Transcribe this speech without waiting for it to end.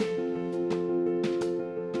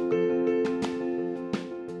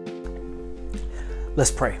Let's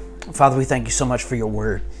pray. Father, we thank you so much for your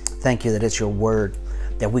word. Thank you that it's your word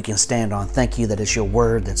that we can stand on. Thank you that it's your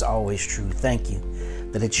word that's always true. Thank you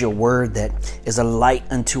that it's your word that is a light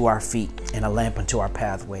unto our feet and a lamp unto our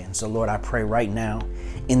pathway. And so, Lord, I pray right now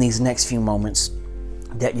in these next few moments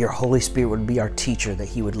that your Holy Spirit would be our teacher, that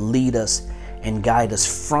he would lead us and guide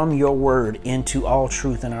us from your word into all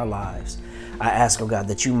truth in our lives. I ask, oh God,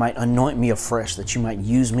 that you might anoint me afresh, that you might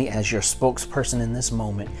use me as your spokesperson in this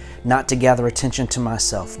moment, not to gather attention to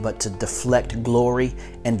myself, but to deflect glory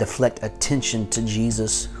and deflect attention to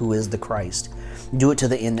Jesus, who is the Christ. Do it to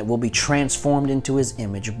the end that we'll be transformed into his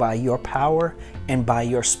image by your power and by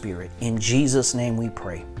your spirit. In Jesus' name we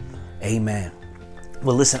pray. Amen.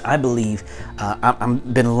 Well, listen, I believe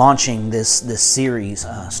I've been launching this series,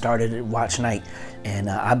 started at Watch Night,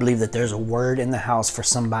 and I believe that there's a word in the house for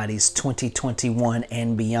somebody's 2021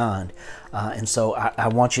 and beyond. And so I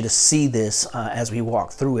want you to see this as we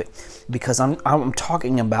walk through it, because I'm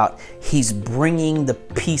talking about he's bringing the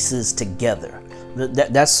pieces together.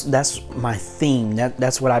 That's my theme.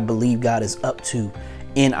 That's what I believe God is up to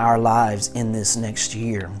in our lives in this next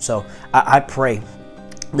year. So I pray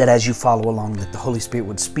that as you follow along, that the Holy Spirit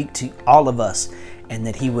would speak to all of us and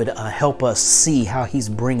that he would help us see how he's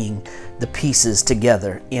bringing the pieces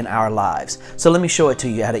together in our lives. So let me show it to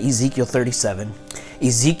you out of Ezekiel 37.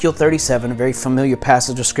 Ezekiel 37, a very familiar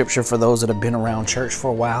passage of scripture for those that have been around church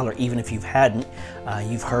for a while, or even if you hadn't,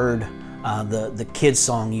 you've heard the kids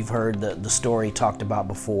song, you've heard the story talked about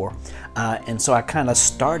before. And so I kind of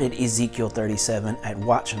started Ezekiel 37 at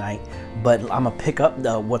Watch Night, but I'm going to pick up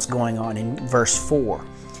what's going on in verse 4.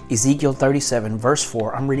 Ezekiel 37, verse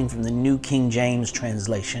 4, I'm reading from the New King James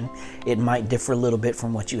translation. It might differ a little bit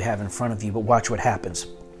from what you have in front of you, but watch what happens.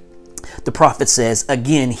 The prophet says,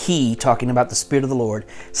 again, he, talking about the Spirit of the Lord,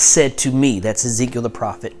 said to me, that's Ezekiel the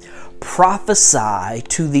prophet, prophesy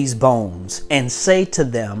to these bones and say to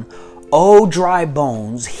them, O dry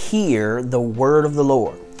bones, hear the word of the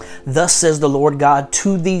Lord. Thus says the Lord God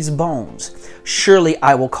to these bones, surely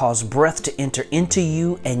I will cause breath to enter into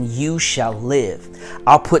you, and you shall live.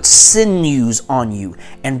 I'll put sinews on you,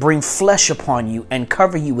 and bring flesh upon you, and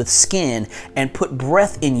cover you with skin, and put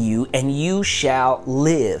breath in you, and you shall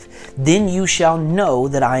live. Then you shall know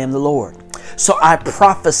that I am the Lord. So I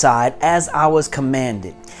prophesied as I was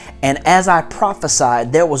commanded. And as I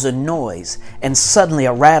prophesied, there was a noise, and suddenly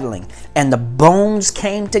a rattling, and the bones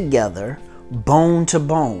came together, bone to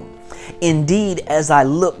bone. Indeed, as I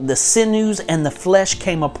looked, the sinews and the flesh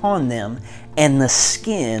came upon them, and the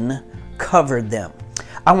skin covered them.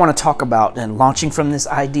 I want to talk about, and launching from this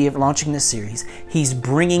idea of launching this series, he's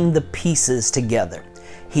bringing the pieces together.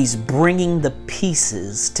 He's bringing the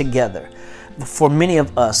pieces together. For many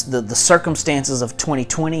of us, the circumstances of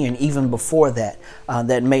 2020 and even before that,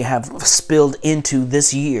 that may have spilled into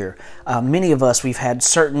this year, many of us, we've had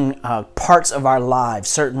certain parts of our lives,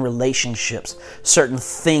 certain relationships, certain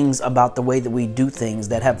things about the way that we do things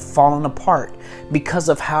that have fallen apart because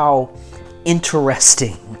of how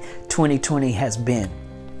interesting 2020 has been.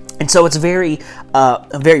 And so it's very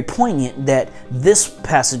poignant that this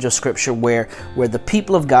passage of scripture where the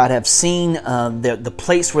people of God have seen the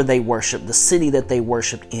place where they worship, the city that they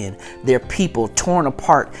worshiped in, their people torn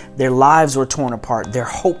apart, their lives were torn apart, their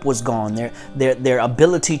hope was gone, their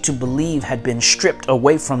ability to believe had been stripped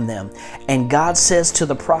away from them. And God says to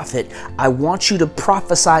the prophet, I want you to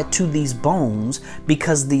prophesy to these bones,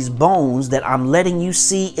 because these bones that I'm letting you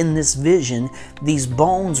see in this vision, these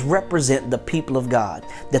bones represent the people of God,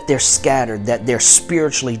 that they're scattered, that they're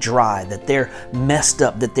spiritually dry, that they're messed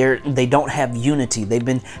up, that they don't have unity. They've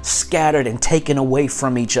been scattered and taken away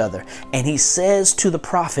from each other. And he says to the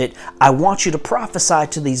prophet, I want you to prophesy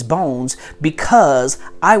to these bones, because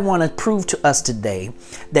I want to prove to us today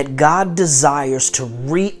that God desires to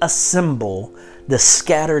reassemble the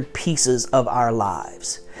scattered pieces of our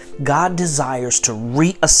lives. God desires to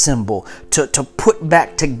reassemble, to put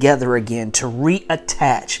back together again, to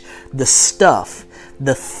reattach the stuff,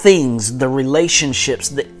 the things, the relationships,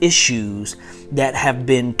 the issues that have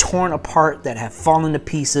been torn apart, that have fallen to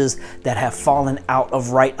pieces, that have fallen out of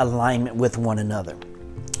right alignment with one another.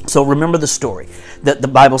 So remember the story that the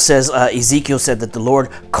Bible says, Ezekiel said that the Lord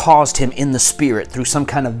caused him in the spirit through some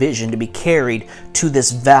kind of vision to be carried to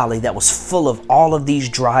this valley that was full of all of these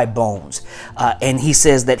dry bones. And he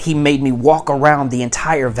says that he made me walk around the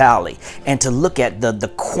entire valley and to look at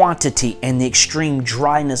the quantity and the extreme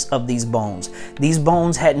dryness of these bones. These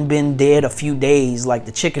bones hadn't been dead a few days like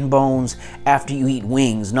the chicken bones after you eat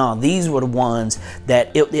wings. No, these were the ones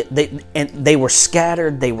that they were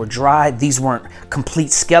scattered, they were dry. These weren't complete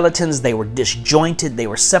skeletons. They were disjointed, they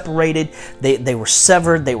were separated, they were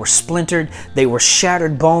severed, they were splintered, they were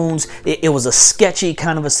shattered bones. It was a sketchy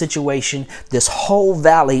kind of a situation. This whole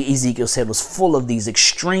valley, Ezekiel said, was full of these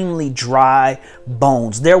extremely dry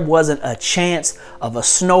bones. There wasn't a chance of a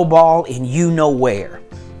snowball in you know where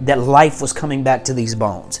that life was coming back to these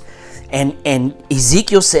bones. And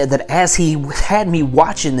Ezekiel said that as he had me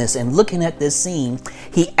watching this and looking at this scene,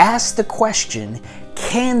 he asked the question,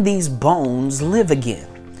 can these bones live again?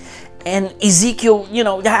 And Ezekiel,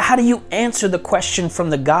 how do you answer the question from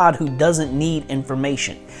the God who doesn't need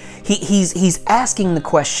information? He's asking the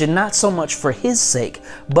question not so much for his sake,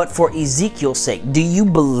 but for Ezekiel's sake. Do you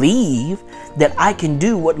believe that I can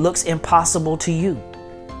do what looks impossible to you?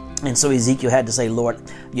 And so Ezekiel had to say, Lord,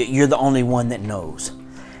 you're the only one that knows.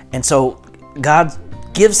 And so God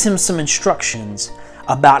gives him some instructions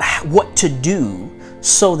about what to do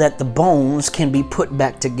so that the bones can be put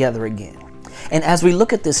back together again. And as we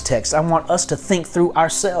look at this text, I want us to think through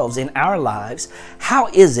ourselves in our lives. How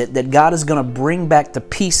is it that God is going to bring back the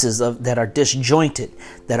pieces that are disjointed,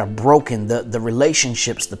 that are broken, the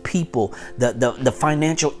relationships, the people, the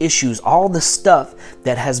financial issues, all the stuff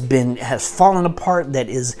that has fallen apart, that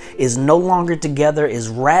is no longer together, is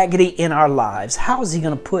raggedy in our lives? How is he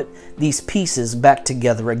going to put these pieces back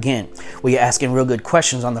together again? Well, you're asking real good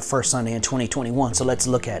questions on the first Sunday in 2021, so let's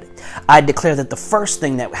look at it. I declare that the first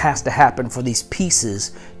thing that has to happen for these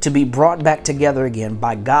pieces to be brought back together again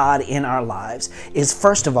by God in our lives is,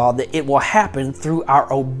 first of all, that it will happen through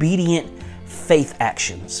our obedient faith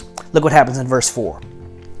actions. Look what happens in verse 4.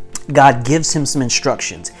 God gives him some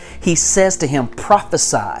instructions. He says to him,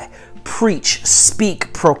 prophesy, preach,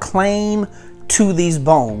 speak, proclaim to these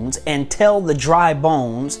bones, and tell the dry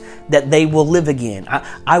bones that they will live again.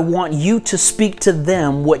 I want you to speak to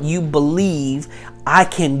them what you believe I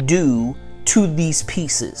can do to these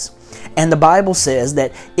pieces. And the Bible says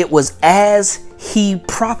that it was as he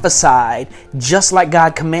prophesied, just like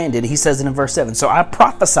God commanded. He says it in verse 7. So I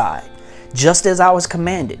prophesied just as I was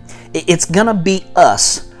commanded. It's going to be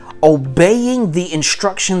us obeying the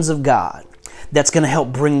instructions of God that's going to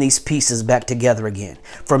help bring these pieces back together again.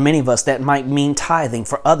 For many of us, that might mean tithing.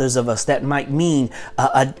 For others of us, that might mean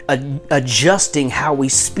adjusting how we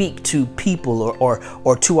speak to people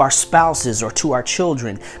or to our spouses or to our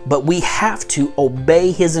children. But we have to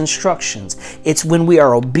obey his instructions. It's when we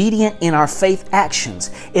are obedient in our faith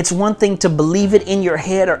actions. It's one thing to believe it in your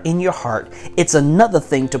head or in your heart. It's another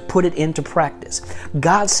thing to put it into practice.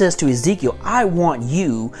 God says to Ezekiel, I want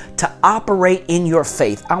you to operate in your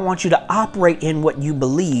faith. I want you to operate in what you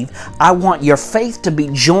believe. I want your faith to be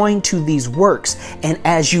joined to these works. And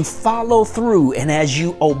as you follow through and as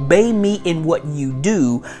you obey me in what you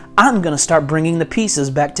do, I'm going to start bringing the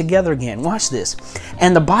pieces back together again. Watch this.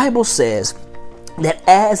 And the Bible says that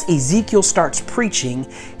as Ezekiel starts preaching,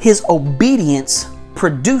 his obedience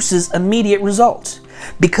produces immediate results.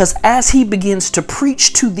 Because as he begins to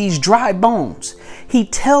preach to these dry bones, he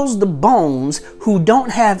tells the bones who don't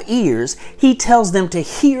have ears, he tells them to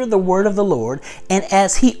hear the word of the Lord. And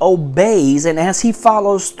as he obeys and as he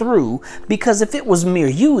follows through, because if it was mere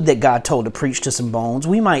you that God told to preach to some bones,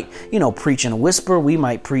 we might, preach in a whisper, we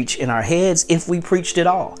might preach in our heads if we preached at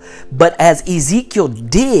all. But as Ezekiel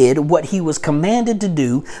did what he was commanded to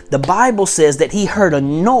do, the Bible says that he heard a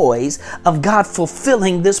noise of God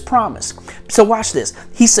fulfilling this promise. So watch this.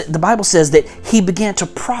 The Bible says that he began to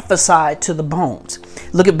prophesy to the bones.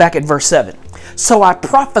 Look back at verse 7. So I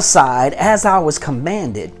prophesied as I was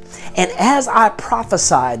commanded, and as I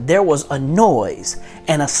prophesied, there was a noise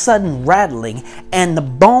and a sudden rattling, and the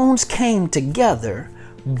bones came together,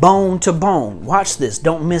 bone to bone. Watch this.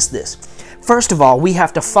 Don't miss this. First of all, we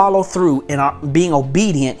have to follow through in our being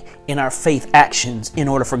obedient in our faith actions in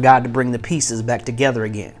order for God to bring the pieces back together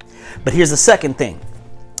again. But here's the second thing.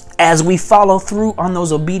 As we follow through on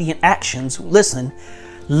those obedient actions, listen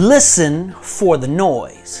for the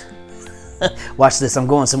noise. Watch this. I'm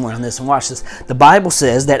going somewhere on this and watch this. The Bible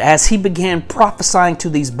says that as he began prophesying to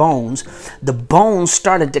these bones, the bones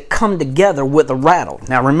started to come together with a rattle.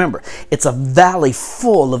 Now remember, it's a valley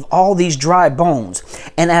full of all these dry bones.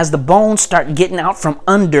 And as the bones start getting out from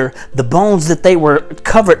under the bones that they were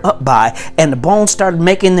covered up by, and the bones started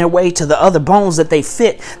making their way to the other bones that they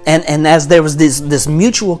fit, and as there was this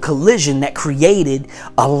mutual collision that created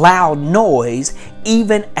a loud noise,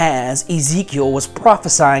 even as Ezekiel was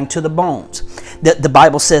prophesying to the bones. The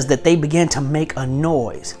Bible says that they began to make a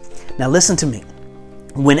noise. Now listen to me.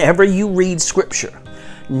 Whenever you read scripture,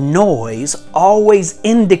 noise always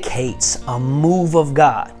indicates a move of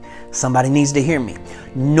God. Somebody needs to hear me.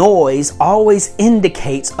 Noise always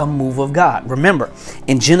indicates a move of God. Remember,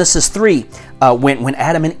 in Genesis 3, when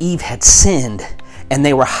Adam and Eve had sinned, and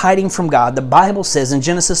they were hiding from God, the Bible says in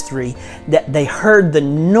Genesis 3 that they heard the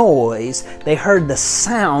noise, they heard the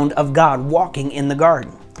sound of God walking in the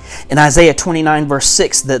garden. In Isaiah 29 verse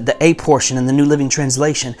 6, the A portion in the New Living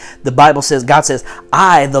Translation, the Bible says, God says,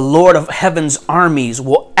 I, the Lord of heaven's armies,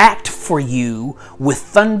 will act for you with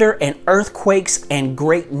thunder and earthquakes and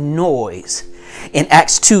great noise. In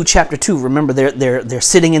Acts 2, chapter 2, remember they're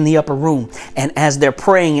sitting in the upper room, and as they're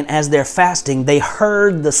praying and as they're fasting, they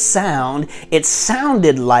heard the sound. It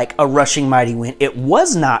sounded like a rushing mighty wind. It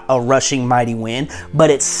was not a rushing mighty wind, but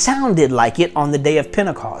it sounded like it on the day of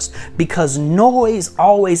Pentecost, because noise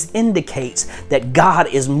always indicates that God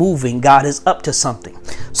is moving, God is up to something.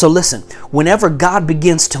 So listen, whenever God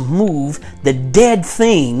begins to move, the dead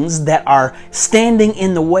things that are standing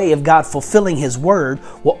in the way of God fulfilling his word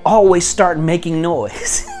will always start making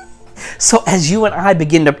noise. So as you and I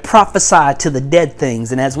begin to prophesy to the dead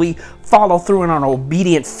things, and as we follow through in our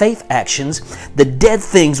obedient faith actions, the dead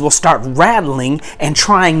things will start rattling and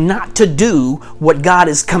trying not to do what God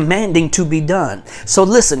is commanding to be done. So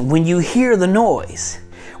listen, when you hear the noise,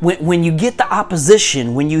 when you get the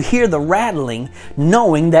opposition, when you hear the rattling,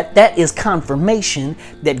 knowing that that is confirmation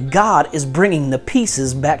that God is bringing the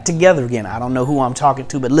pieces back together again. I don't know who I'm talking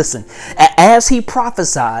to, but listen, as he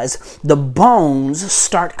prophesies, the bones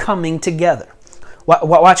start coming together.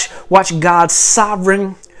 Watch God's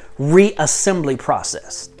sovereign reassembly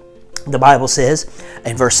process. The Bible says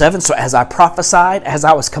in verse 7, so as I prophesied, as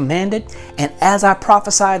I was commanded, and as I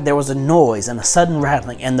prophesied, there was a noise and a sudden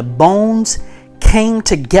rattling, and the bones came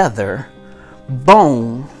together,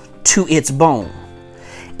 bone to its bone.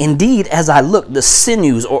 Indeed, as I looked, the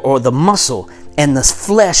sinews or the muscle and the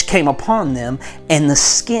flesh came upon them, and the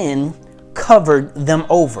skin covered them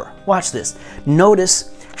over. Watch this.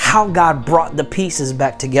 Notice how God brought the pieces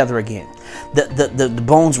back together again. The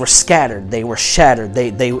bones were scattered, they were shattered,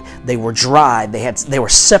 they were dry, they were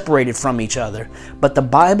separated from each other. But the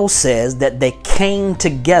Bible says that they came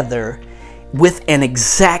together with an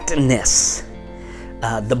exactness.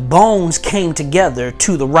 The bones came together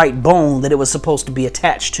to the right bone that it was supposed to be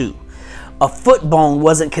attached to. A foot bone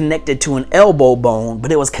wasn't connected to an elbow bone,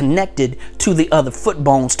 but it was connected to the other foot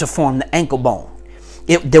bones to form the ankle bone.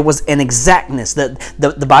 There was an exactness that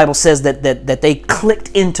the Bible says that they clicked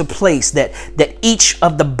into place, that each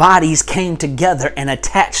of the bodies came together and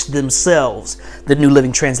attached themselves. The New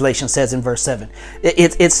Living Translation says in verse 7.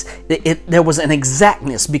 There was an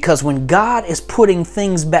exactness, because when God is putting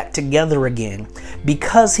things back together again,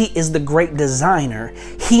 because he is the great designer,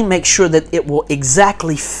 he makes sure that it will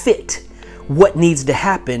exactly fit what needs to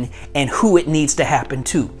happen and who it needs to happen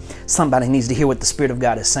to. Somebody needs to hear what the Spirit of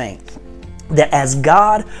God is saying. That as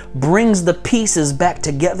God brings the pieces back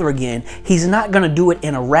together again, he's not going to do it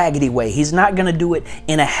in a raggedy way. He's not going to do it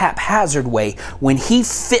in a haphazard way. When he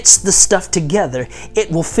fits the stuff together,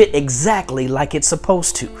 it will fit exactly like it's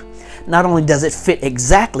supposed to. Not only does it fit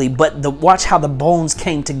exactly, but watch how the bones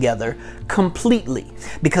came together completely.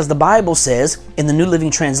 Because the Bible says in the New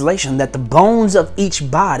Living Translation that the bones of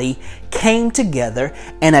each body came together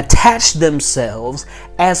and attached themselves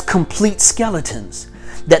as complete skeletons.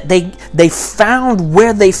 That they found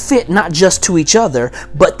where they fit, not just to each other,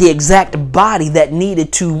 but the exact body that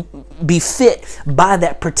needed to be fit by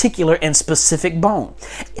that particular and specific bone,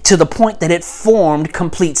 to the point that it formed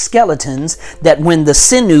complete skeletons, that when the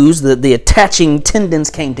sinews, the attaching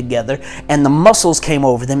tendons came together and the muscles came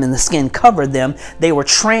over them and the skin covered them, they were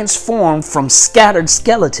transformed from scattered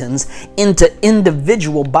skeletons into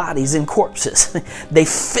individual bodies and corpses. They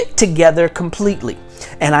fit together completely.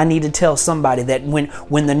 And I need to tell somebody that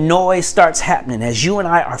when the noise starts happening, as you and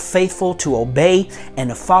I are faithful to obey and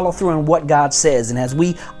to follow through on what God says, and as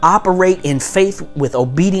we operate in faith with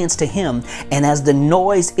obedience to him, and as the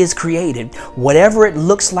noise is created, whatever it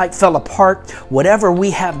looks like fell apart, whatever we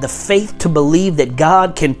have the faith to believe that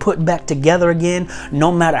God can put back together again,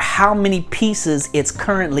 no matter how many pieces it's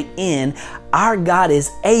currently in, our God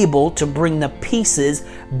is able to bring the pieces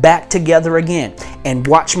back together again. And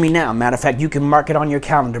watch me now. Matter of fact, you can mark it on your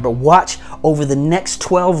calendar, but watch over the next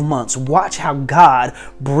 12 months. Watch how God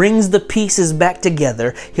brings the pieces back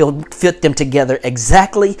together. He'll fit them together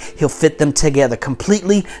exactly. He'll fit them together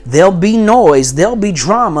completely. There'll be noise. There'll be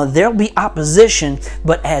drama. There'll be opposition.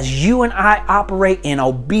 But as you and I operate in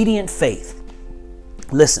obedient faith,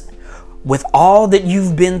 listen, with all that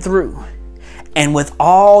you've been through, and with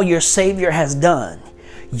all your Savior has done,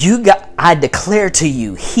 I declare to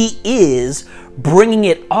you, he is bringing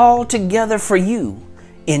it all together for you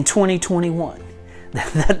in 2021.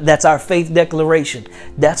 That's our faith declaration.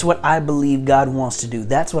 That's what I believe God wants to do.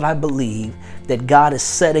 That's what I believe that God is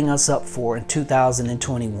setting us up for in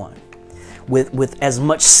 2021. With as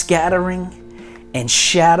much scattering and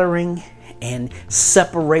shattering and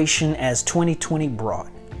separation as 2020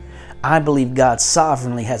 brought, I believe God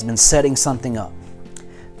sovereignly has been setting something up,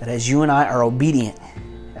 that as you and I are obedient,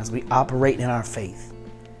 as we operate in our faith,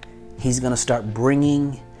 He's going to start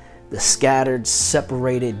bringing the scattered,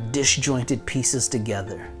 separated, disjointed pieces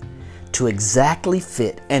together to exactly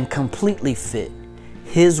fit and completely fit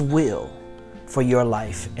His will for your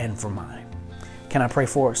life and for mine. Can I pray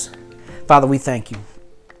for us? Father, we thank you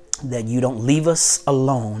that you don't leave us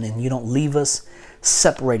alone and you don't leave us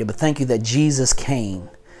separated, but thank you that Jesus came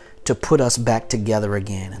to put us back together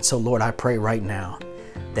again. And so, Lord, I pray right now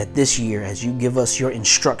that this year, as you give us your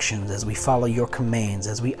instructions, as we follow your commands,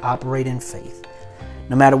 as we operate in faith,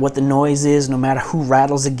 no matter what the noise is, no matter who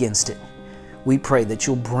rattles against it, we pray that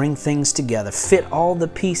you'll bring things together, fit all the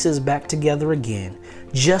pieces back together again,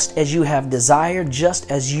 just as you have desired,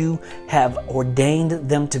 just as you have ordained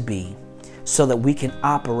them to be, so that we can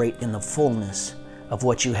operate in the fullness of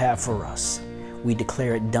what you have for us. We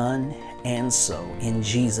declare it done and so. In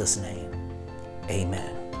Jesus' name,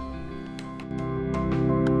 amen.